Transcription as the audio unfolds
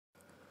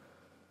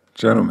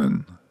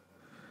Gentlemen,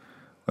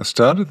 I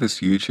started this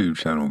YouTube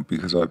channel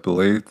because I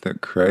believed that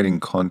creating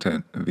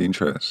content of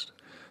interest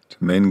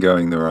to men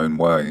going their own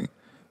way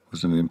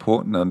was an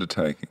important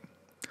undertaking,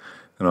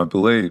 and I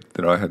believed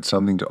that I had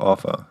something to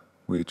offer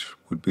which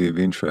would be of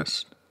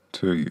interest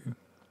to you.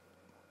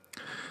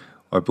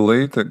 I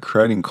believe that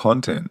creating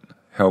content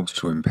helps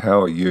to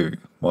empower you,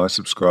 my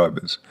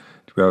subscribers,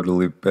 to be able to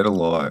live better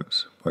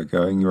lives by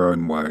going your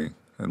own way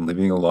and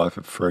living a life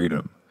of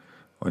freedom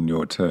on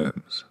your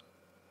terms.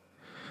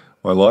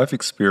 My life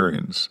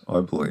experience,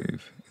 I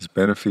believe, is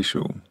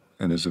beneficial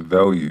and is of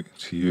value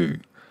to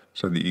you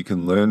so that you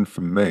can learn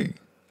from me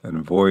and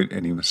avoid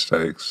any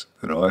mistakes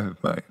that I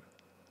have made.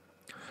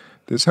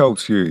 This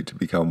helps you to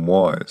become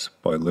wise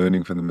by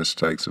learning from the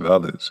mistakes of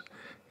others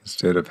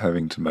instead of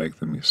having to make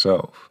them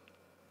yourself.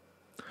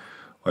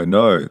 I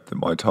know that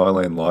my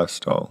Thailand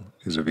lifestyle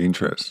is of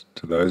interest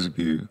to those of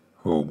you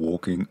who are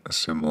walking a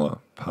similar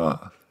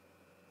path.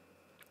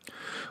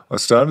 I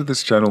started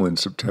this channel in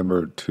September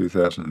of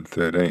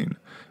 2013,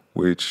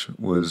 which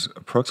was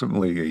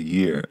approximately a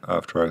year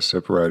after I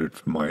separated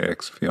from my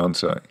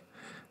ex-fiancée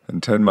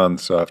and 10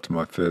 months after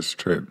my first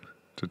trip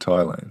to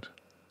Thailand.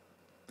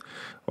 I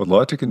would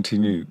like to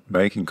continue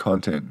making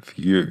content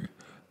for you,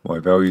 my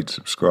valued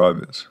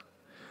subscribers,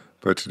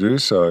 but to do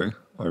so,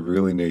 I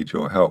really need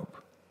your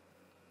help.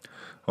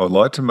 I would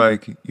like to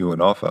make you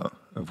an offer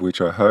of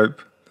which I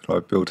hope that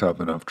I've built up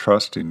enough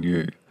trust in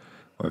you,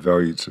 my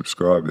valued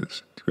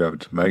subscribers, to be able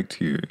to make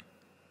to you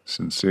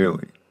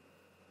sincerely.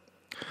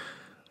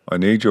 I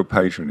need your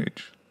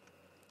patronage.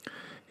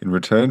 In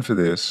return for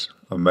this,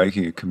 I'm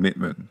making a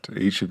commitment to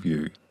each of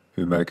you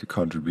who make a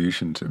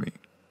contribution to me.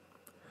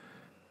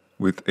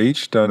 With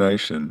each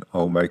donation,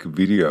 I'll make a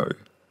video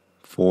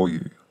for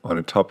you on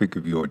a topic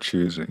of your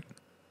choosing.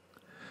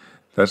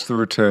 That's the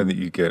return that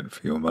you get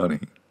for your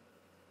money.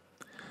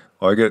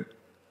 I get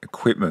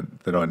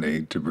equipment that I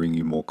need to bring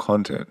you more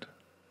content,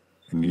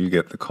 and you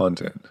get the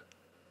content.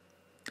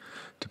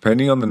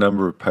 Depending on the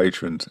number of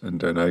patrons and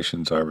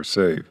donations I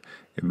receive,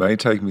 it may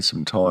take me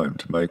some time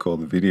to make all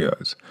the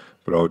videos,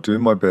 but I'll do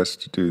my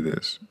best to do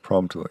this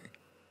promptly.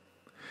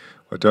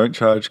 I don't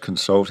charge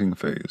consulting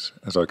fees,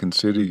 as I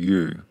consider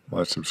you,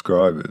 my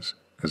subscribers,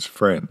 as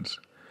friends,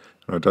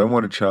 and I don't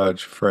want to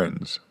charge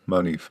friends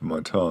money for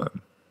my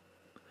time.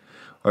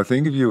 I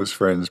think of you as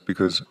friends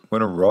because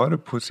when a writer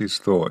puts his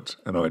thoughts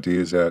and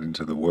ideas out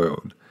into the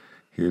world,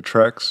 he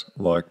attracts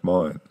like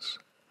minds.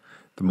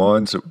 The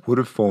minds that would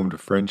have formed a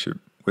friendship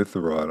with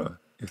the writer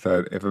if they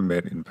had ever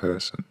met in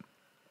person.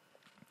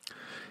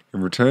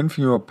 In return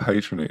for your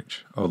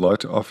patronage, I would like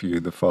to offer you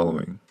the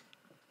following.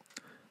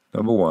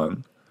 Number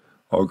 1,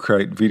 I will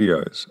create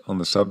videos on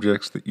the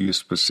subjects that you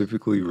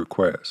specifically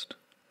request.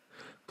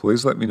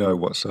 Please let me know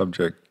what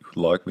subject you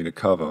would like me to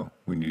cover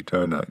when you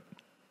donate.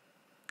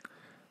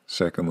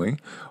 Secondly,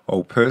 I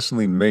will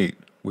personally meet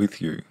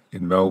with you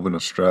in Melbourne,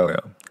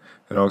 Australia,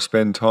 and I'll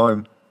spend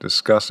time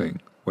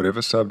discussing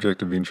whatever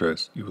subject of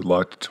interest you would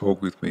like to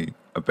talk with me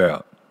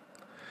about,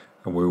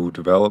 and we will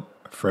develop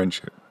a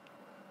friendship.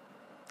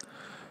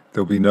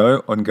 There will be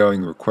no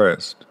ongoing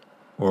request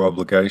or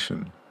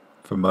obligation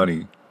for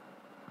money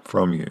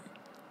from you.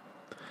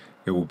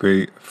 It will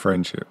be a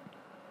friendship.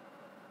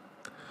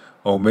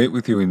 I'll meet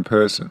with you in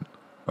person,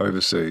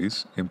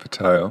 overseas, in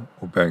Pattaya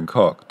or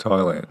Bangkok,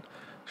 Thailand,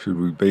 should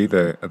we be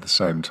there at the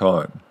same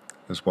time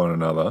as one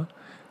another,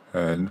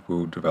 and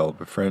we'll develop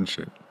a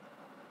friendship.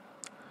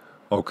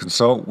 I'll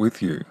consult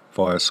with you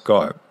via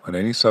Skype on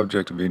any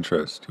subject of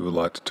interest you would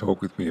like to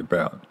talk with me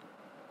about,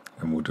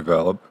 and we'll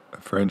develop a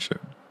friendship.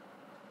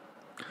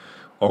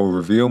 I will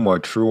reveal my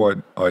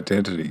true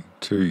identity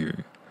to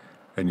you,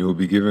 and you will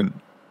be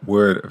given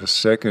word of a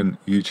second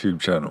YouTube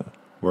channel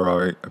where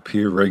I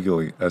appear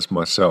regularly as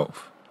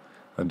myself,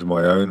 under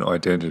my own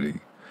identity,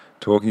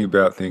 talking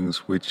about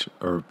things which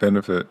are of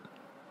benefit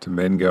to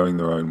men going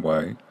their own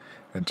way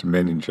and to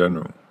men in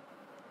general.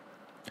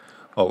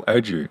 I'll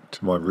add you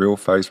to my real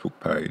Facebook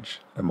page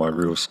and my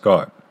real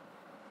Skype.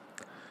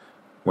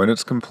 When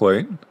it's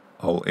complete,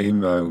 I'll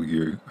email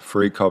you a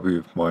free copy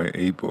of my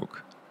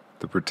ebook,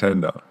 The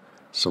Pretender,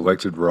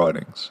 Selected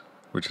Writings,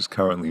 which is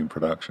currently in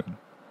production.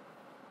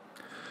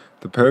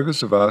 The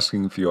purpose of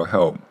asking for your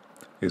help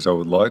is I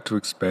would like to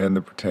expand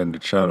the Pretender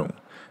channel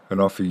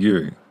and offer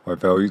you, my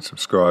valued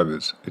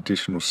subscribers,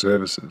 additional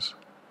services.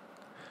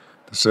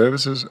 The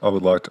services I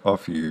would like to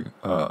offer you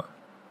are: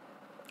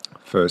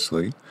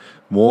 firstly,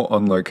 more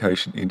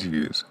on-location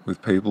interviews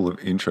with people of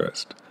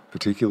interest,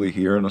 particularly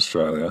here in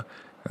Australia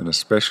and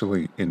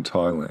especially in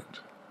Thailand.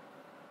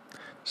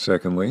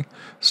 Secondly,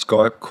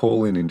 Skype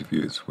call-in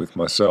interviews with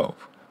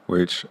myself,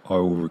 which I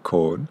will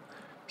record,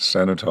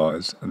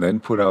 sanitize, and then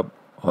put up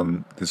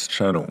on this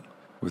channel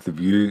with a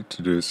view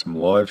to do some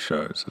live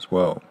shows as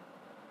well.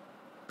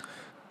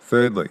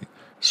 Thirdly,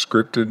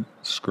 scripted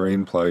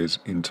screenplays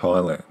in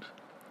Thailand.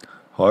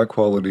 High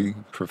quality,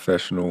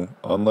 professional,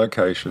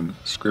 on-location,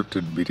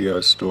 scripted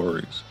video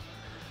stories.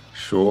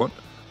 Short,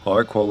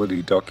 high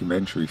quality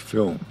documentary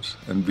films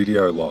and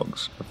video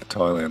logs of the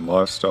Thailand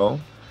lifestyle,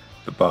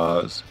 the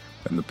bars,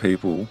 and the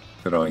people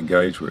that I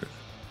engage with.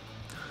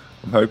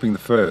 I'm hoping the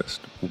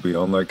first will be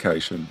on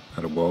location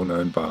at a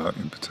well-known bar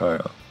in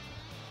Pattaya.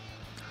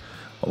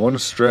 I want to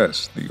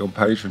stress that your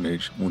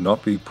patronage will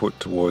not be put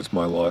towards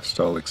my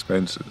lifestyle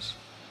expenses.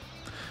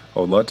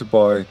 I would like to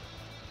buy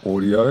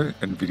audio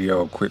and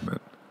video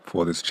equipment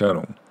for this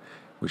channel,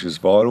 which is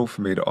vital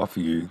for me to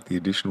offer you the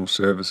additional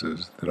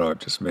services that I've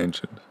just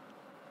mentioned.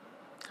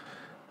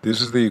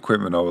 This is the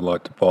equipment I would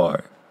like to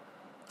buy,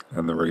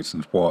 and the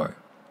reasons why.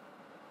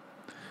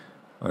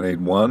 I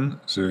need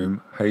one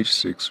Zoom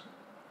H6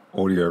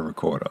 audio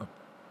recorder.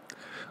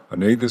 I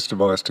need this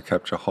device to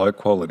capture high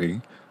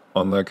quality,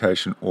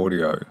 on-location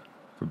audio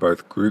for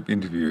both group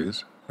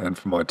interviews and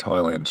for my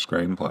Thailand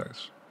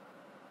screenplays.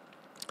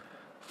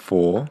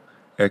 4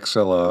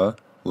 XLR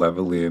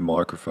lavalier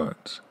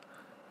microphones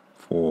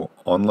for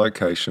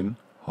on-location,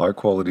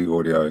 high-quality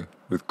audio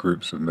with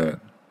groups of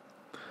men.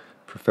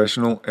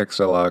 Professional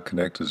XLR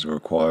connectors are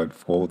required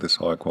for this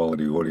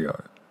high-quality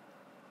audio.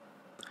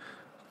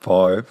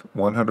 5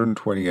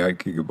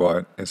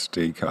 128GB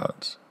SD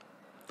cards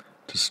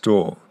to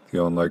store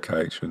the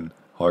on-location,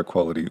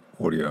 high-quality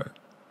audio.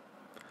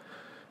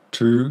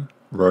 2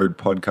 Rode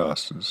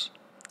podcasters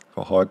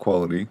for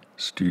high-quality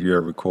studio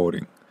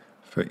recording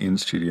for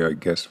in-studio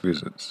guest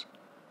visits.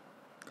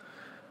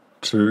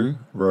 2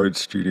 Rode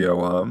studio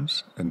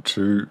arms and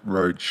 2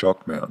 Rode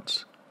shock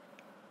mounts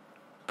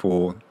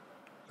for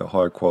the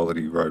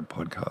high-quality Rode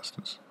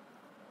podcasters.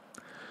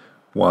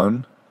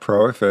 1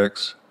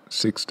 ProFX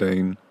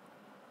 16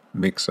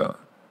 mixer.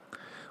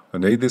 I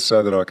need this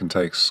so that I can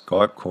take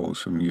Skype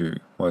calls from you,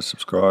 my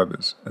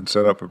subscribers, and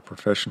set up a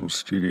professional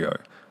studio,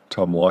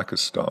 Tom Leykis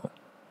style.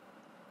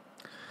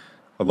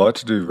 I'd like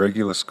to do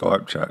regular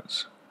Skype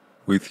chats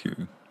with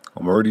you.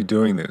 I'm already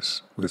doing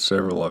this with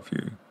several of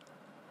you.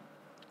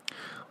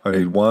 I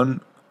need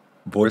 1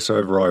 voice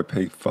over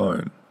IP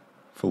phone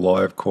for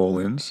live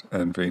call-ins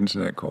and for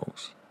internet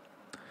calls.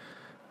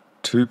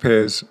 2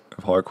 pairs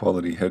of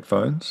high-quality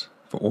headphones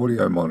for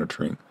audio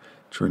monitoring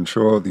to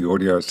ensure the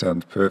audio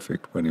sounds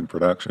perfect when in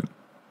production.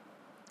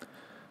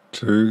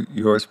 2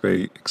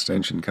 USB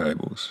extension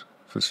cables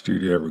for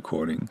studio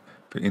recording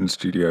for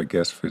in-studio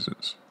guest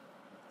visits,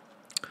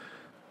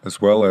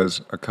 as well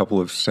as a couple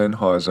of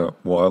Sennheiser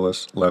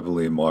wireless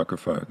lavalier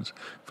microphones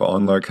for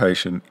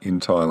on-location in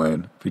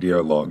Thailand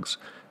video logs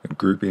and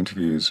group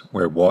interviews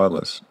where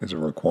wireless is a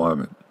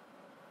requirement.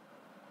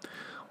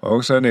 I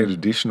also need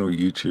additional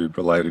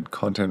YouTube-related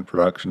content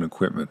production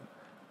equipment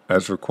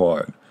as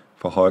required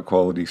for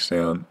high-quality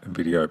sound and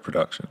video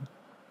production.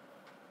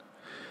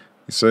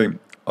 You see,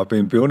 I've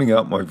been building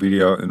up my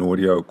video and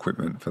audio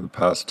equipment for the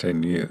past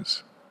 10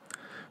 years.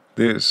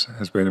 This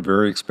has been a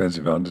very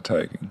expensive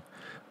undertaking,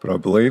 but I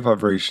believe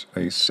I've reached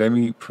a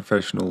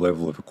semi-professional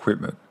level of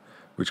equipment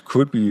which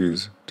could be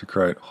used to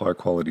create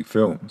high-quality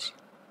films.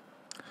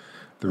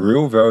 The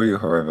real value,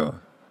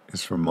 however,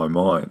 is from my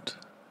mind.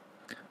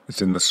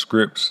 It's in the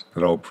scripts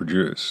that I'll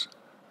produce,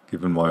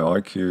 given my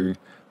IQ,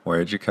 my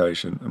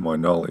education, and my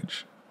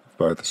knowledge of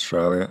both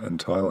Australia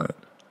and Thailand.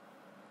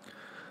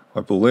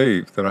 I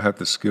believe that I have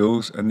the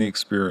skills and the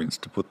experience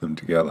to put them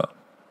together.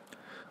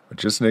 I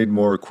just need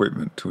more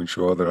equipment to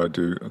ensure that I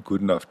do a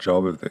good enough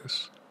job of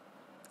this.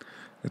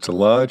 It's a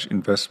large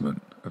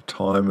investment of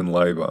time and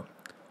labour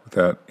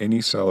without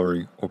any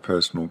salary or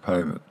personal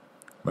payment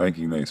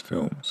making these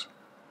films.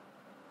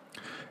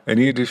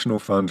 Any additional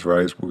funds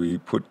raised will be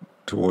put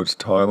towards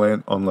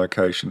Thailand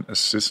on-location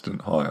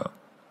assistant hire.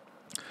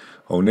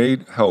 I'll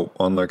need help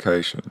on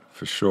location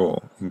for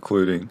sure,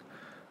 including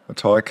a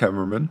Thai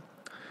cameraman,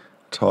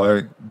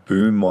 Thai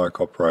boom mic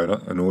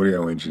operator and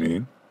audio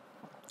engineer,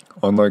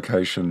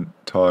 on-location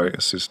Thai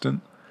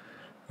assistant,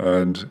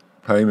 and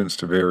payments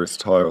to various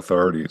Thai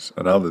authorities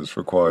and others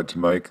required to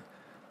make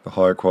the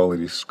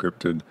high-quality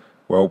scripted,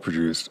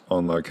 well-produced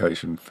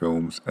on-location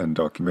films and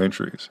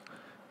documentaries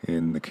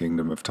in the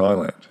Kingdom of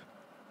Thailand.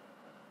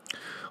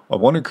 I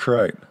want to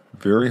create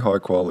very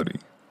high-quality,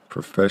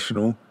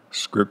 professional,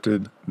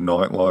 scripted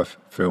nightlife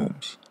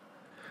films,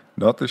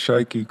 not the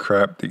shaky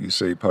crap that you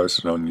see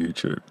posted on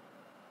YouTube.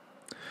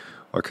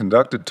 I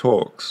conducted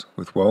talks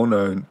with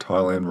well-known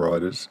Thailand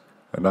writers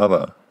and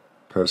other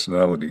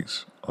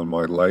personalities on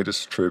my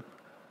latest trip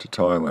to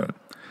Thailand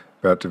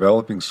about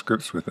developing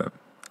scripts with them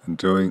and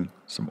doing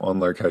some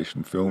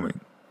on-location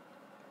filming.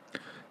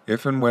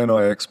 If and when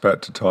I expat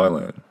to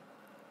Thailand,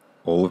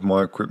 all of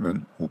my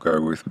equipment will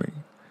go with me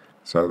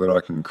so that I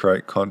can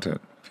create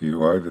content for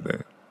you over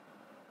there.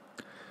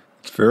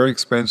 It's very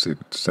expensive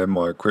to send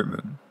my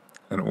equipment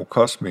and it will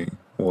cost me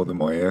more than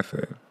my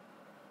airfare.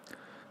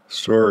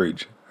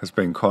 Storage has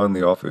been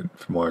kindly offered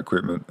for my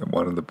equipment at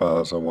one of the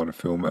bars I want to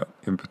film at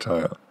in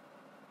Pattaya.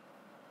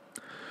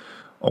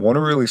 I want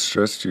to really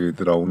stress to you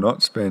that I will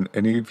not spend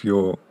any of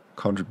your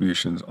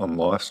contributions on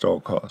lifestyle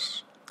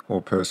costs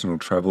or personal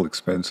travel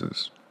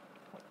expenses.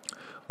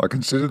 I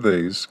consider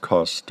these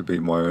costs to be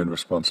my own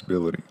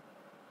responsibility.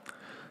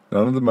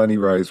 None of the money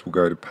raised will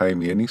go to pay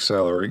me any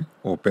salary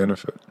or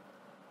benefit.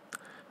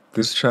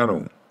 This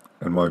channel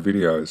and my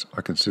videos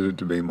I consider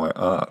to be my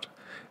art,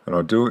 and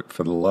I do it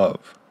for the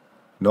love,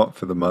 not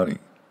for the money.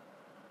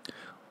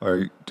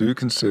 I do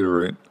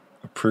consider it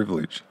a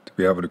privilege to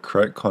be able to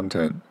create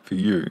content for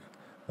you,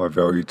 my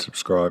valued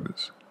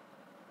subscribers.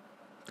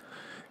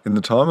 In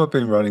the time I've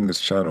been running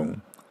this channel,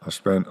 I've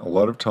spent a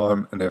lot of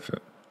time and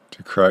effort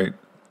to create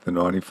the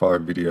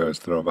 95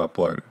 videos that I've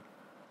uploaded.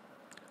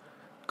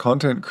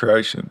 Content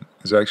creation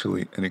is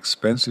actually an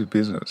expensive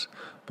business,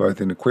 both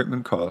in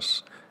equipment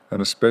costs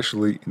and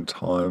especially in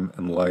time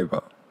and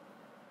labour.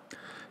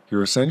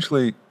 You're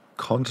essentially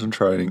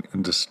concentrating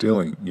and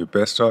distilling your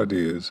best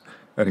ideas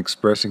and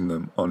expressing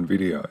them on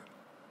video.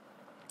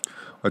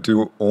 I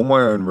do all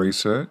my own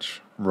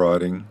research,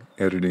 writing,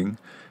 editing,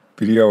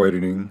 video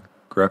editing,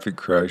 graphic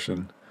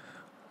creation.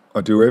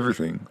 I do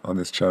everything on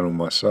this channel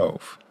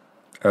myself,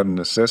 out of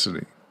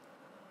necessity.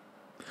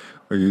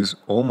 I use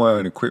all my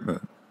own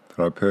equipment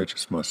that I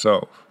purchased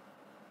myself.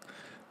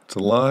 It's a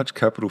large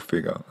capital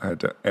figure I had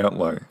to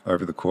outlay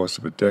over the course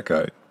of a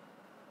decade.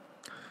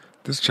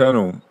 This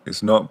channel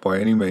is not by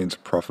any means a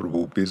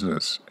profitable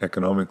business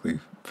economically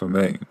for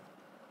me.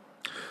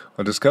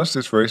 I discussed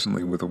this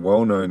recently with a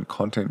well-known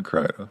content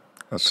creator,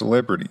 a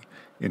celebrity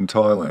in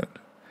Thailand,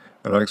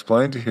 and I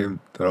explained to him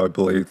that I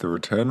believe the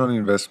return on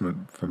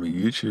investment from a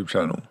YouTube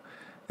channel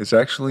is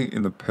actually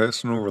in the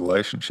personal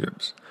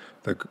relationships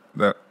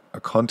that a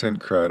content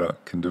creator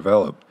can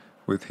develop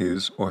with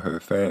his or her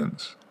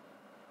fans.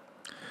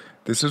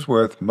 This is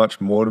worth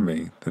much more to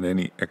me than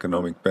any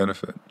economic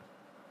benefit.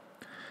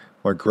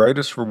 My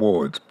greatest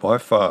rewards by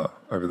far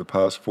over the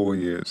past 4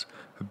 years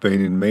have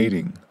been in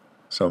meeting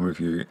some of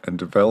you and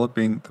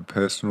developing the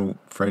personal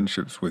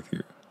friendships with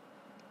you.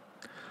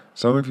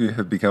 Some of you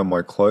have become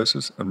my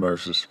closest and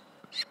most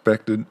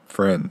respected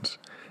friends,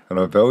 and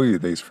I value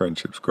these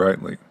friendships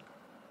greatly.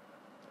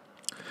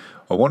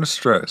 I want to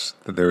stress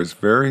that there is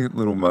very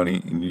little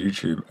money in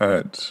YouTube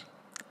ads.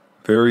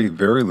 Very,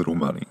 very little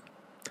money.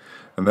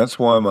 And that's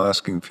why I'm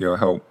asking for your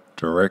help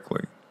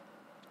directly.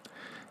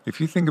 If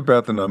you think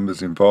about the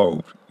numbers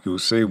involved, you'll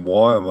see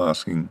why I'm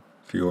asking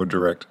for your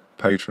direct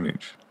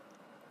patronage.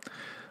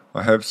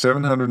 I have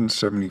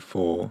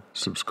 774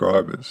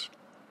 subscribers.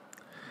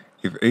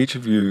 If each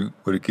of you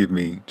were to give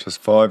me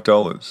just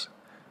 $5,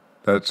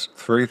 that's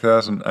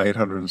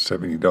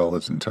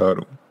 $3,870 in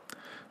total,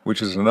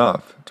 which is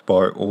enough to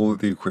buy all of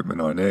the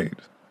equipment I need.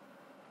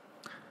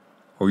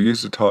 I'll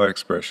use the Thai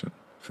expression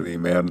for the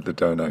amount of the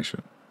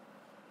donation.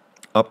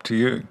 Up to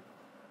you.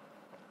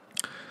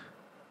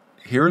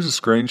 Here is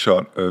a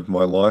screenshot of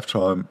my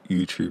lifetime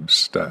YouTube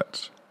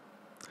stats.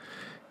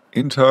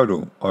 In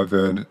total, I've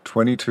earned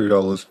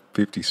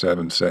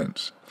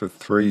 $22.57 for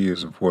 3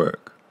 years of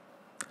work.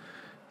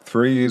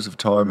 3 years of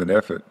time and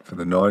effort for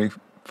the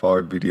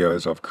 95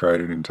 videos I've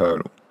created in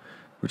total,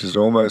 which is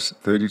almost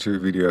 32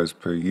 videos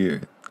per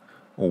year,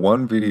 or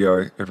one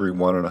video every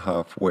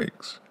 1.5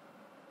 weeks.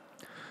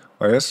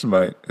 I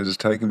estimate it has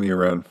taken me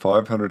around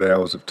 500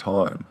 hours of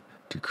time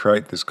to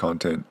create this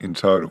content in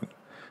total,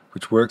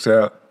 which works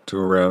out to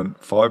around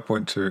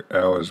 5.2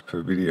 hours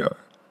per video.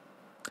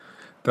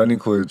 That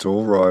includes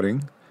all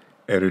writing,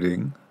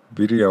 editing,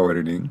 video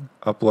editing,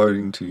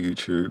 uploading to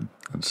YouTube,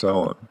 and so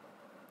on.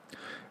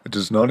 It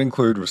does not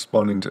include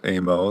responding to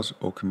emails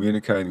or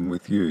communicating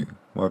with you,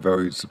 my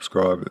valued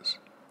subscribers.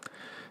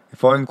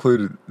 If I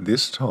included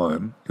this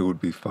time, it would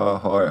be far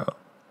higher,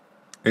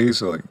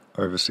 easily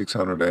over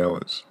 600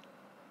 hours.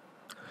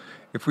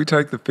 If we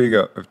take the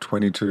figure of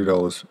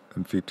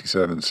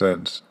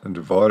 $22.57 and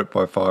divide it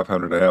by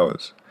 500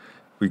 hours,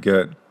 we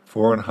get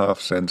 4.5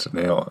 cents an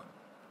hour.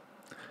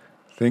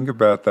 Think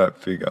about that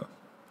figure.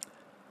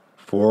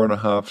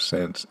 4.5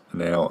 cents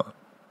an hour.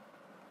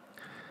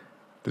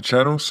 The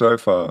channel so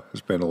far has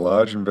been a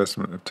large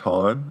investment of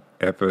time,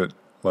 effort,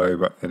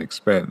 labour and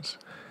expense,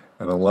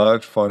 and a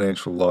large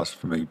financial loss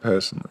for me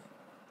personally.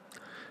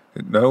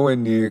 It nowhere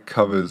near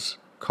covers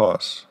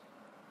costs,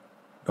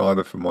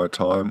 neither for my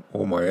time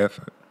or my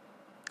effort.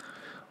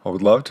 I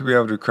would love to be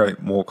able to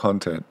create more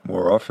content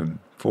more often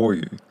for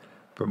you,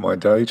 but my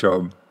day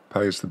job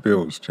pays the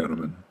bills,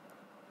 gentlemen.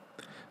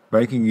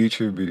 Making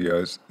YouTube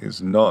videos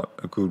is not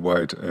a good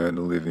way to earn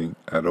a living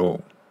at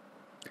all.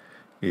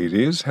 It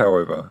is,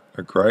 however,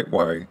 a great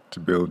way to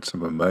build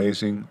some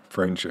amazing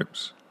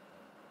friendships.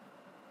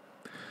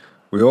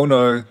 We all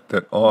know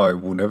that I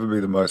will never be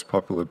the most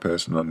popular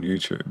person on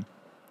YouTube.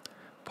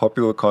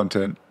 Popular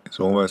content is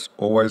almost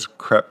always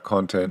crap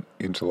content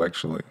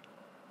intellectually.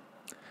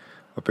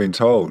 I've been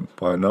told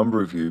by a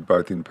number of you,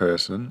 both in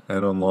person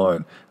and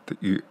online,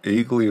 that you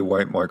eagerly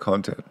await my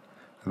content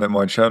and that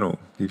my channel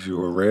gives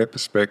you a rare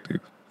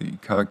perspective that you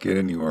can't get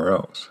anywhere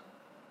else.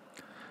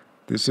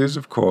 This is,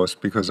 of course,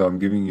 because I'm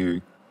giving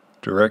you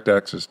direct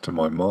access to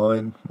my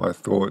mind, my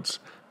thoughts,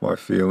 my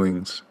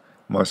feelings,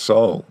 my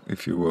soul,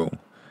 if you will,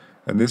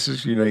 and this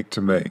is unique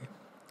to me,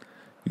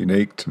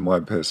 unique to my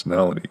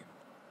personality.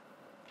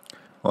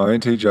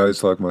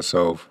 INTJs like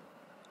myself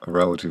are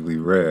relatively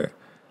rare,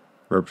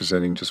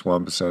 representing just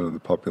 1% of the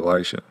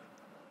population.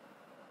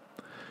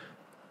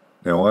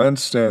 Now, I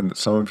understand that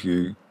some of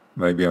you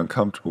may be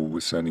uncomfortable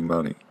with sending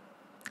money.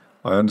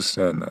 I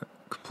understand that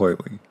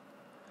completely.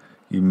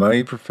 You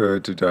may prefer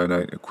to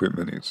donate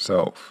equipment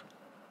itself.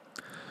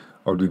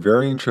 I would be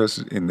very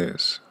interested in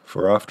this,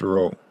 for after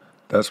all,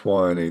 that's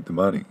why I need the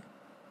money.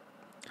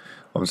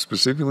 I'm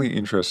specifically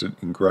interested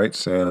in great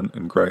sound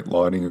and great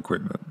lighting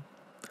equipment.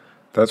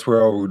 That's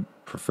where I would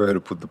prefer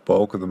to put the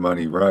bulk of the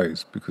money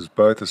raised because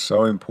both are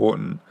so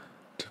important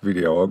to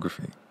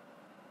videography.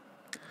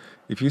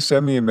 If you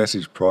send me a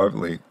message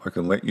privately, I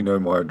can let you know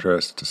my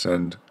address to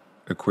send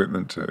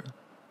equipment to.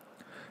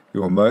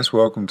 You are most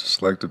welcome to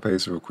select a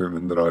piece of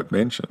equipment that I've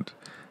mentioned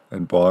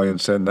and buy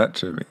and send that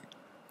to me.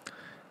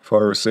 If I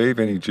receive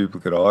any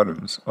duplicate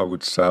items, I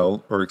would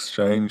sell or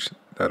exchange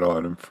that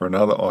item for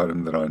another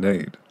item that I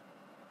need.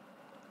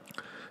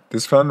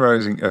 This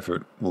fundraising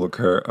effort will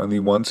occur only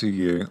once a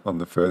year on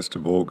the 1st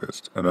of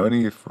August and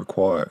only if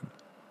required.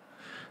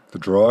 The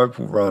drive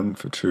will run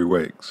for 2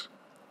 weeks.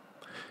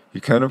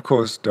 You can of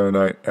course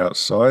donate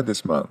outside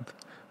this month,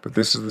 but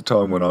this is the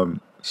time when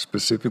I'm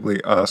specifically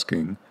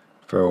asking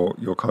for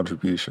your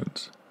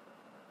contributions.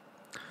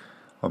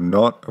 I'm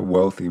not a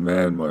wealthy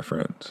man, my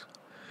friends.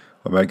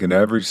 I make an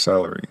average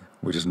salary,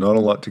 which is not a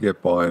lot to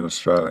get by in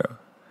Australia,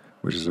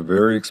 which is a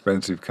very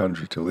expensive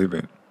country to live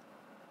in.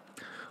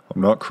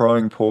 I'm not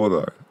crying poor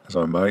though, as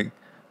I make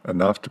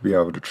enough to be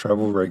able to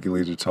travel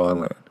regularly to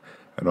Thailand,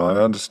 and I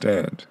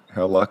understand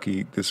how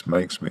lucky this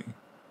makes me.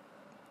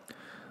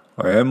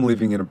 I am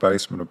living in a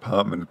basement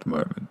apartment at the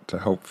moment to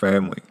help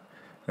family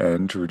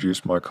and to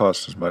reduce my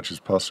costs as much as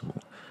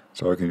possible,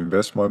 so I can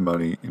invest my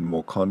money in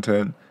more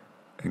content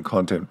and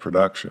content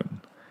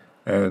production,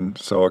 and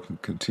so I can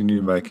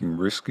continue making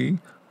risky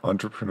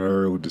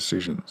entrepreneurial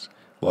decisions,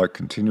 like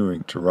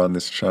continuing to run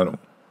this channel.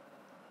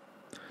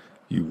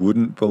 You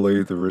wouldn't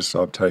believe the risks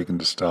I've taken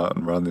to start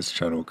and run this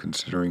channel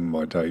considering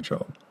my day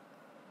job.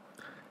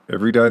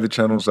 Every day the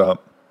channel's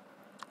up,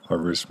 I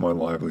risk my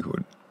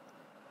livelihood.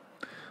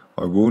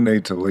 I will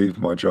need to leave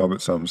my job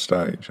at some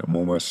stage, I'm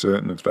almost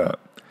certain of that,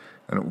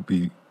 and it will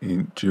be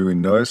due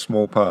in no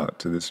small part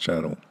to this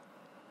channel.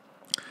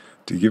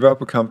 To give up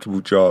a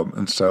comfortable job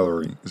and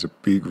salary is a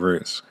big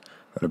risk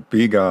and a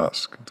big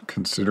ask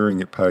considering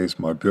it pays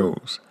my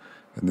bills,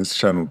 and this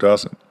channel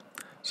doesn't.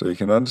 So you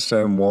can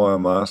understand why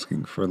I'm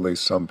asking for at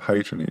least some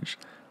patronage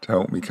to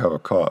help me cover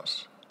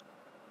costs.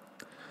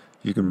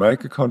 You can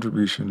make a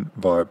contribution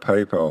via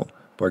PayPal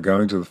by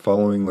going to the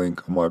following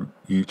link on my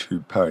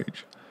YouTube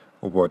page,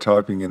 or by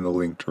typing in the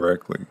link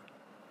directly.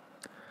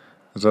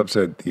 As I've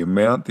said, the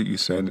amount that you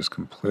send is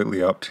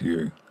completely up to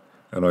you,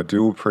 and I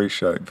do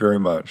appreciate very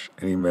much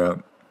any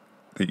amount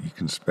that you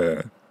can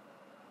spare.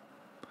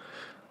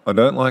 I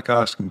don't like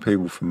asking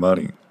people for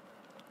money,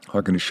 I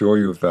can assure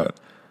you of that,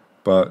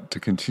 but to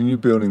continue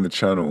building the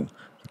channel,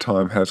 the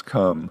time has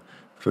come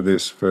for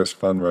this first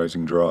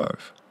fundraising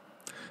drive.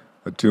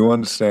 I do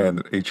understand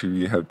that each of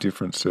you have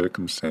different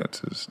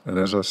circumstances, and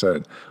as I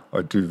said,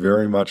 I do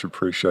very much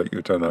appreciate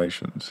your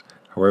donations,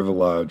 however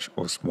large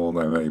or small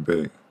they may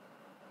be.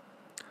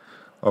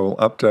 I will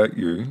update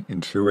you in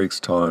 2 weeks'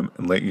 time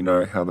and let you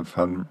know how the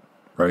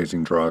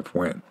fundraising drive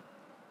went.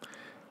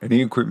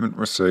 Any equipment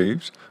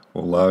received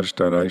or large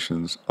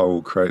donations, I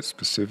will create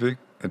specific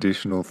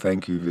additional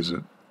thank you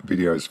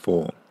videos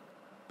for.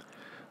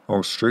 I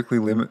will strictly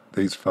limit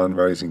these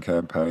fundraising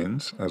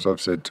campaigns, as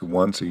I've said, to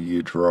once a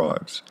year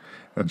drives,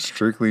 and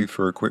strictly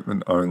for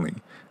equipment only,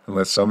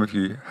 unless some of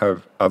you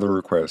have other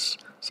requests,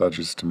 such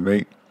as to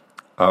meet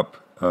up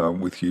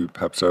with you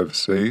perhaps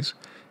overseas,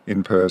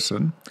 in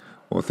person,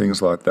 or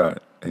things like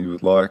that, and you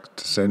would like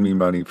to send me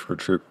money for a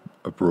trip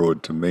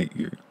abroad to meet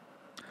you.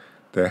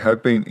 There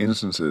have been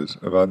instances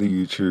of other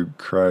YouTube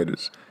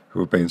creators who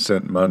have been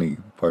sent money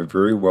by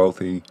very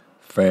wealthy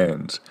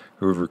fans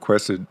who have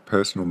requested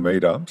personal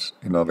meetups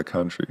in other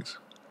countries.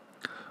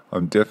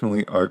 I'm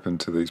definitely open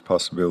to these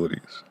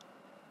possibilities.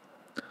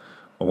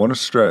 I want to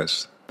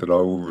stress that I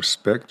will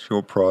respect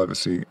your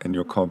privacy and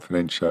your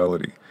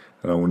confidentiality,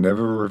 and I will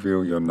never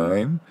reveal your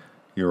name,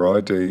 your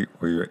ID,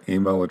 or your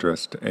email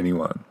address to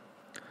anyone.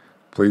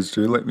 Please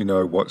do let me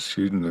know what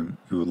pseudonym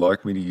you would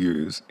like me to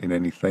use in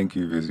any thank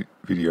you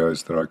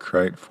videos that I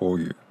create for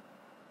you.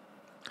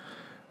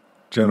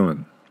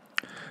 Gentlemen,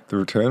 the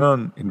return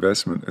on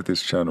investment of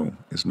this channel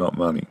is not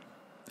money.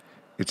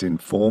 It's in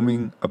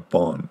forming a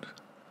bond,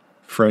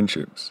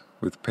 friendships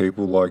with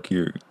people like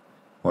you,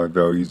 my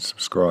valued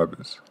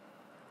subscribers,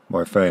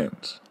 my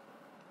fans.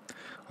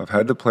 I've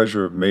had the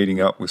pleasure of meeting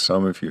up with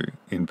some of you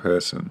in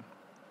person.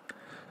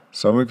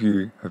 Some of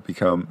you have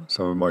become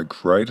some of my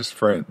greatest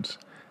friends,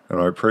 and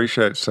I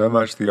appreciate so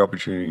much the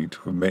opportunity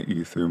to have met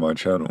you through my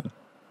channel.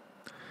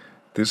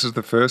 This is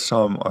the first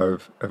time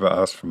I've ever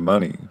asked for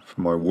money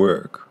for my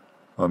work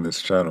on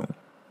this channel.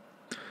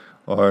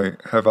 I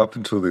have up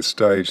until this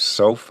stage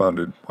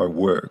self-funded my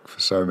work for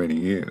so many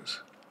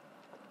years.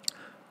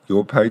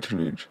 Your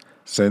patronage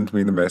sends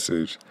me the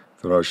message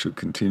that I should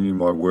continue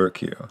my work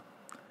here,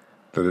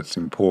 that it's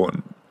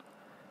important.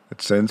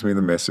 It sends me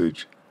the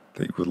message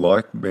that you would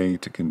like me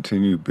to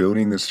continue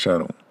building this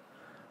channel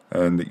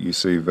and that you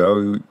see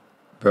value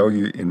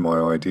in my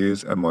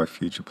ideas and my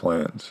future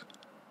plans.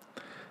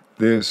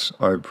 This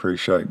I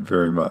appreciate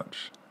very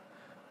much,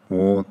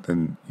 more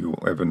than you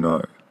will ever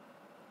know.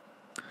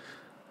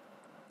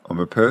 I'm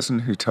a person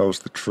who tells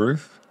the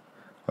truth,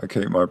 I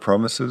keep my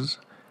promises,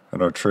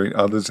 and I treat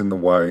others in the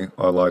way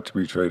I like to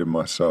be treated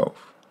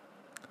myself.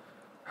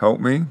 Help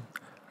me,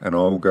 and I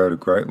will go to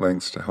great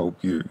lengths to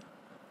help you,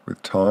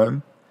 with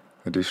time,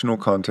 additional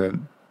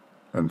content,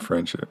 and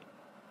friendship.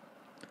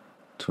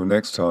 Till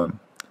next time,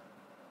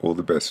 all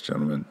the best,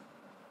 gentlemen.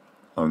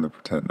 I'm the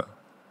Pretender.